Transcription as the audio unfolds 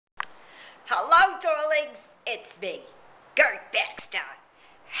Hello, darlings. It's me, Gert Baxter.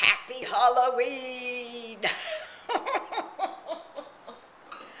 Happy Halloween.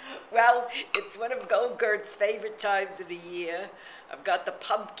 Well, it's one of old Gert's favorite times of the year. I've got the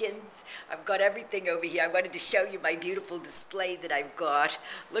pumpkins. I've got everything over here. I wanted to show you my beautiful display that I've got.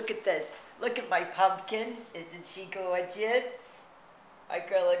 Look at this. Look at my pumpkin. Isn't she gorgeous? I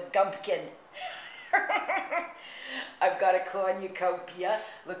call her Gumpkin. I've got a cornucopia.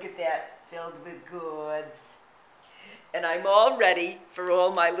 Look at that, filled with gourds. And I'm all ready for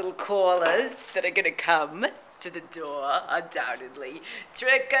all my little callers that are going to come to the door, undoubtedly.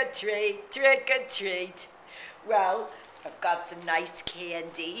 Trick or treat, trick or treat. Well, I've got some nice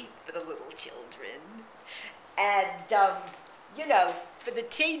candy for the little children. And, you know, for the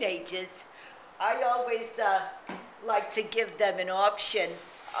teenagers, I always like to give them an option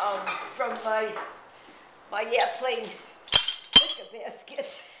from my airplane liquor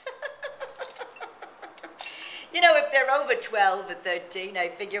basket. You know, if they're over 12 or 13, I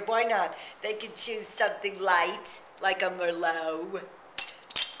figure why not? They can choose something light, like a Merlot.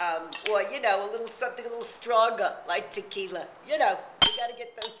 Or, you know, something a little stronger, like tequila. You know, you gotta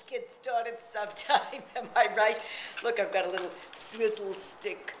get those kids started sometime, am I right? Look, I've got a little swizzle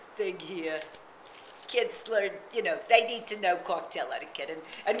stick thing here. Kids learn, you know, they need to know cocktail etiquette.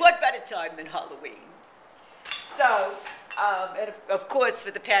 And what better time than Halloween? So, and of course,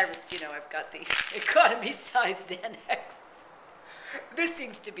 for the parents, you know, I've got the economy-sized annex. This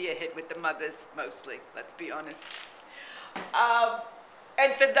seems to be a hit with the mothers, mostly, let's be honest.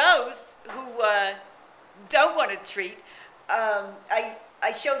 And for those who don't want a treat,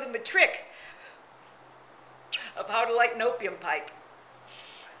 I show them a trick of how to light an opium pipe.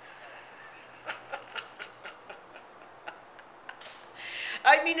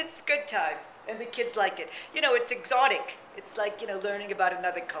 I mean, it's good times, and the kids like it. You know, it's exotic. It's like, you know, learning about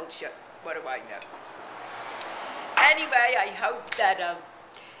another culture. What do I know? Anyway, I hope that,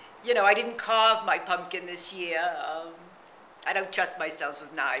 you know, I didn't carve my pumpkin this year. I don't trust myself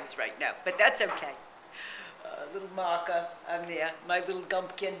with knives right now, but that's okay. Little marker on there, my little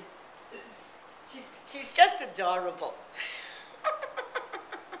Gumpkin. She's just adorable.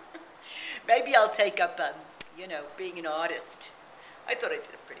 Maybe I'll take up, you know, being an artist. I thought I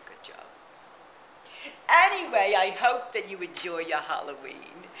did a pretty good job. Anyway, I hope that you enjoy your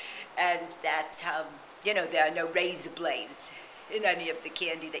Halloween and that, you know, there are no razor blades in any of the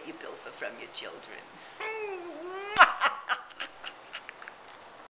candy that you pilfer from your children.